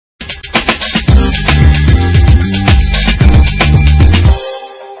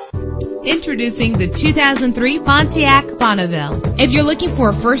Introducing the 2003 Pontiac Bonneville. If you're looking for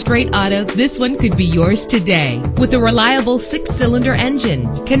a first-rate auto, this one could be yours today. With a reliable 6-cylinder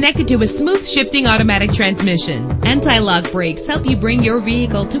engine connected to a smooth shifting automatic transmission. Anti-lock brakes help you bring your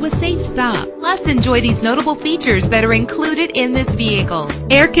vehicle to a safe stop. Plus, enjoy these notable features that are included in this vehicle: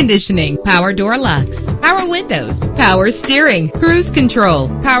 air conditioning, power door locks, power windows, power steering, cruise control,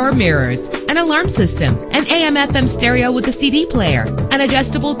 power mirrors, an alarm system, an AM/FM stereo with a CD player, an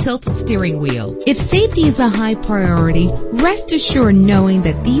adjustable tilt steering wheel. If safety is a high priority, rest assured knowing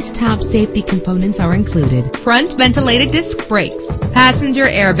that these top safety components are included: front ventilated disc brakes, passenger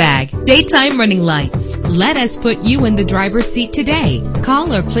airbag, daytime running lights. Let us put you in the driver's seat today.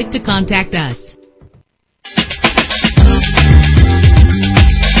 Call or click to contact us.